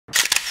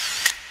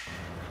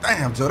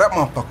Damn, Joe, that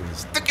motherfucker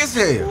was thick as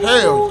hell.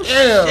 Hell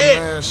yeah,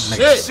 man.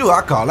 Shit. Sure,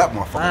 I call that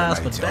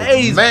motherfucker night, Joe.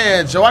 Days.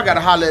 Man, Joe, I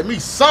gotta holler at me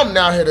something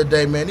out here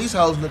today, man. These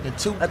hoes looking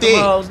too Let thick.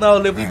 them hoes know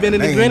if we been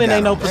in the grinning,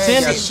 ain't no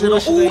pretending.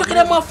 Ooh, look at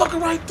that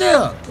motherfucker right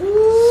there.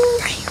 Ooh.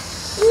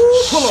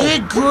 Damn.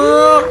 Shit,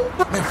 girl.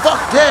 Man,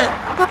 fuck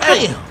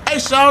that. Hey,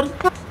 shawty.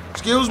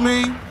 Excuse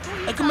me.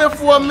 Hey, come here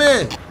for a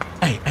minute.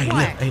 Hey,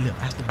 look,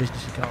 that's the bitch that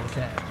she called a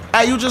cab.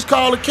 Hey, you just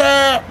called a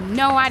cab?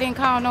 No, I didn't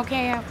call no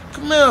cab.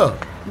 Come here.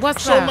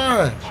 What's so up?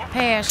 Mine.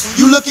 Passion.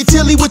 You looking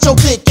tilly with your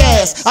thick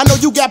ass. I know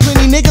you got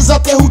plenty niggas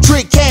up there who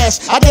trick cash.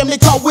 I damn near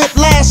caught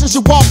whiplash as you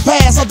walk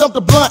past. I dumped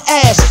a blunt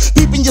ash.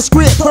 Peeping your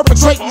script,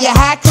 perpetrating your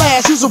high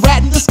class. You's a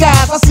rat in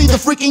disguise. I see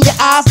the freak in your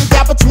eyes, the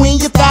gap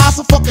between your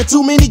thighs. So fucking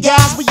too many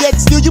guys, but yet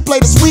still you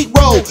play the sweet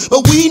role.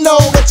 But we know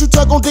that you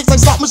tug on dicks like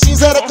slot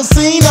machines at a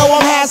casino.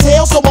 I'm high as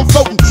hell, so I'm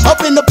floating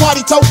up in the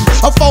party toting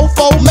a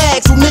 4-4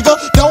 mag. So nigga,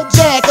 don't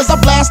jag, cause I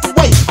blast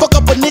away. Fuck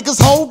up a nigga's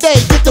whole day.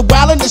 Get the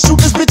wildin' and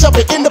shoot this bitch up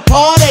and in the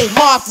party.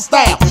 Mobster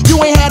style. You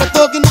ain't had a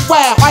thug in a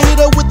while. I hit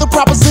her with the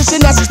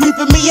proposition, now she's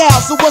peeping me out.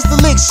 So what's the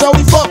lick,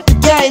 shorty? Fuck the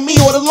game, me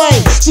or the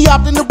lane. She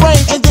hopped in the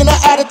rain and then her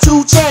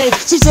attitude changed.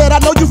 She said,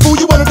 I know you fool,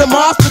 you one of the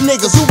monster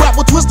niggas who rap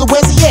with Twista,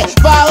 where's he at?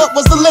 Fire up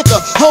was the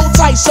liquor. Hold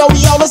tight,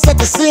 shorty, all us at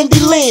the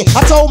Cindy Lynn.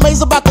 I told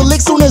Maze about the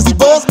lick soon as he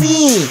buzzed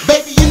me in.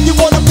 Baby, if you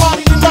wanna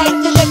party tonight,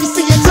 then let me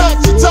see you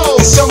touch your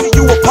toes. And show me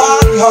you a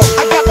party hoe.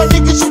 I got my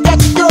niggas, you got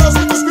your girls.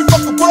 We can scream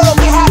fuck the world,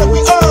 man, how do we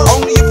earn?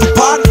 Only if you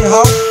party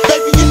hoe.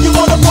 Baby, if you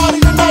wanna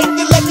party tonight,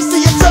 then let me see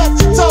you touch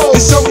your toes.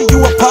 And show me you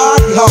a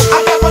party hoe. I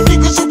got my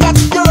niggas, you got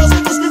your girls. We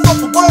can scream fuck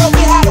the world,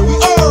 man, how do we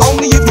earn?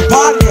 Only if you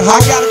party hoe. I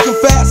gotta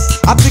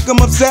confess, I think I'm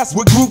obsessed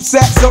with group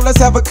sex. So let's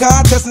have a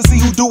contest and see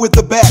who do it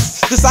the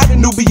best. Decide a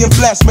newbie in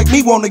flesh, make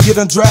me wanna get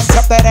undressed.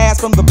 Cup that ass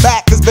from the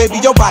back, cause baby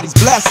your body's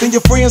blessed. And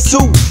your friends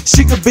too,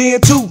 she could be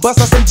in too. Bust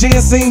out some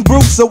ginseng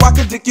brew so I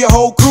could dick your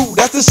whole crew.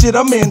 That's the shit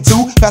I'm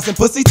into. Passing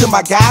pussy to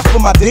my guys,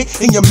 put my dick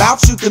in your mouth,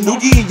 shoot the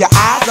noogie in your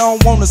eyes. I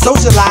don't wanna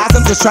socialize,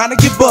 I'm just trying to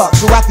get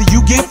bucked. So after you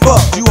get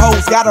fucked, you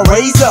hoes gotta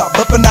raise up,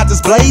 but not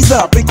just blaze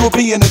up. Think we'll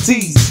be in the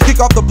tease. Kick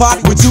off the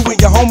party with you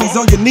and your homies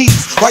on your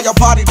knees while y'all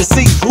party to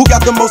see who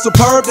got the most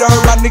superb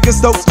nerve. My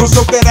niggas Stokes gon'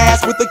 stroke that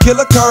ass with a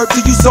killer curve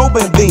till you sober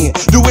and then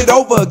do it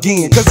over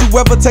again. Cause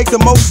whoever take the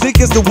most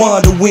dick is the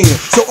one to win.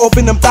 So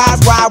open them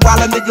thighs wide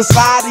while a nigga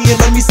slide in.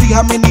 Let me see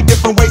how many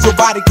different ways your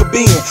body could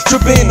bend.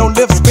 Trippin' on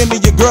lips, spinning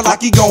your girl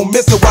like he gon'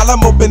 miss her while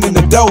I'm opening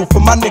the door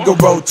for my nigga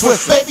roll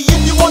twist. Baby, if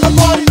you wanna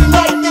party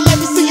tonight, then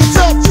let me see you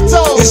touch your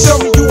toes. And show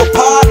me you a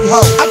party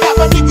hoe. I got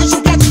my niggas,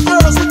 you got your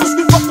girls. We can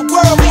scream fuck the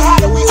world, man,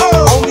 how do we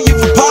earn? Only if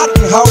you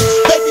party hoe.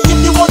 Baby, if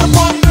you wanna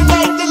party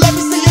tonight, then let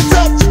me see you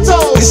touch your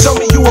toes. And show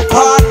me you a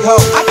party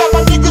hoe. I got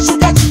my niggas, you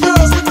got your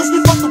girls. We can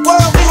scream fuck the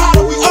world, man, how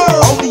do we earn?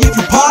 Only if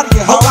you party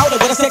hoe. Hold out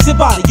with a sexy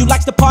body, you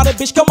likes to party,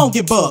 bitch, come on,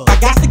 get bugged. I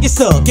got to get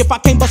sucked, if I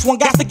can't bust one,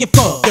 got to get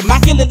fucked.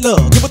 Immaculate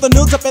love, get with the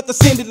nudes up at the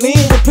Cindy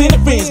Lynn. With plenty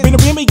friends, been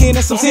a rim again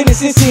and some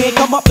sentences in.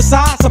 Come up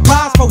beside,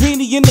 surprise, for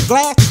Henny in the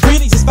glass. It's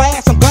pretty, it's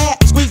fast, I'm glad.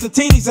 Squeezing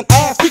titties and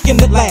ass, speaking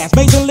at last.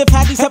 Major lip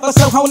patties, have us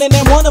so honing,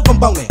 and one of them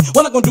boning.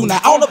 What I gonna do now?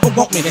 All of them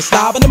want me. They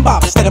starving and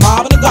bobbing, instead of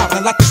mobbing and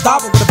gobbling. Like the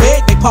starving with a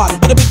beg, they party.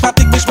 But a big fat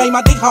thick bitch made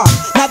my dick hard.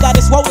 Now that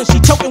it's swollen, she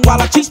choking while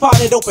her cheeks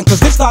parted open.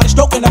 Cause lips started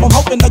stroking, and I'm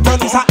hoping the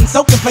girlie's hot and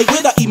soaking. Play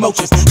with her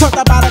emotions. Turned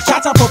out by the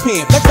shots up her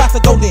pen. Let's about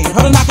to go in.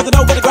 Heard her knock at the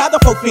door, better grab the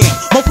folk pin.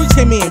 More freaks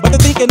came in, but they're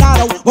thinking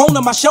I don't want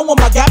them. I show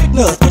them my gavic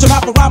nuts. Put your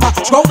mouth around my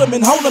scrotum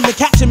and hold them and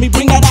capture me.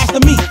 Bring that ass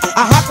to me.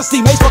 I have to see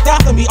Mace fucked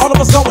after me. All of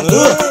us going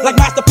like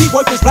Master P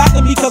boyfriends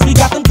blasting me. Cause we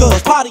got them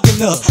girls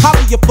partying us.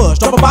 Holler your push.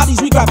 Drop our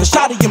bodies, we grab the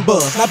shotty and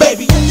buzz. Now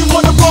baby, if you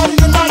wanna party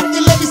tonight,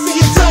 then let me see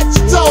you touch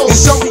your toes. And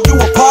show me you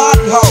a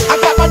party hoe. I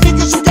got my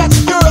niggas, you got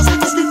your girls. We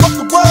can scream fuck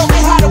the world,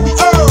 man, how do we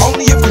earn?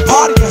 Only if you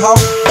party hoe.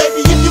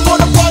 Baby, if you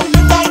wanna party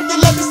tonight, then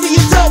let me see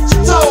you touch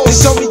your toes. And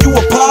show me you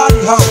a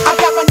party hoe. I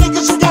got my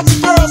niggas, you got your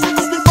girls. We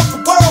can scream fuck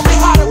the world, man,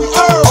 how do we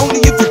earn?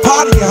 Only if you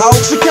party hoe.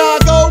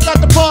 Chicago got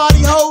the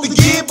party hoes, the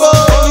get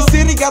buzzed. Philly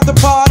City got the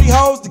party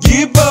hoes to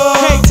get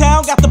buzzed.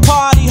 K-Town got the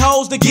party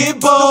hoes to get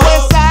The buzzed.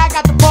 West Side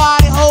got the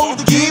party hoes,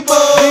 the get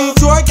buzzed.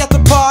 Detroit got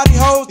the party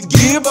hoes to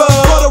get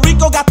buzzed. Puerto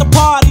Rico got the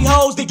party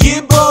hoes to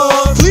get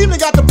buzzed.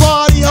 Cleveland got the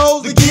party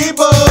hoes, the get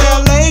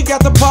buzzed. LA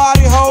got the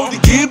party hoes to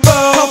get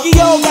buzzed.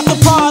 Tokyo got the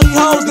party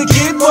hoes to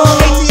get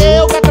buzzed.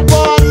 ATL got the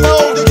party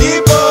hoes, the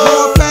get buzzed.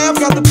 World Fam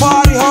got the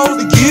party hoes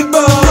to get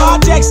buzzed.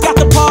 Projects got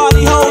the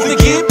party hoes to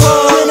get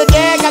buzzed.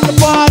 Trinidad got the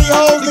party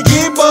hoes, the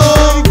get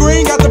buzzed.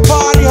 Green got the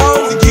party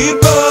hoes to get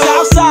buzzed.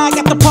 Southside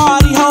got the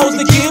party hoes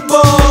to get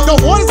buzzed. The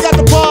Hornets got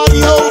the party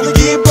hoes, the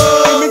get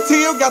buzzed. Emmett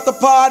Till got the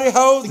party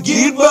hoes to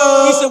get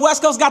buzzed. East and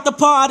West Coast got the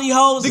party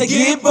hoes to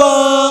get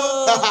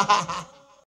buzzed.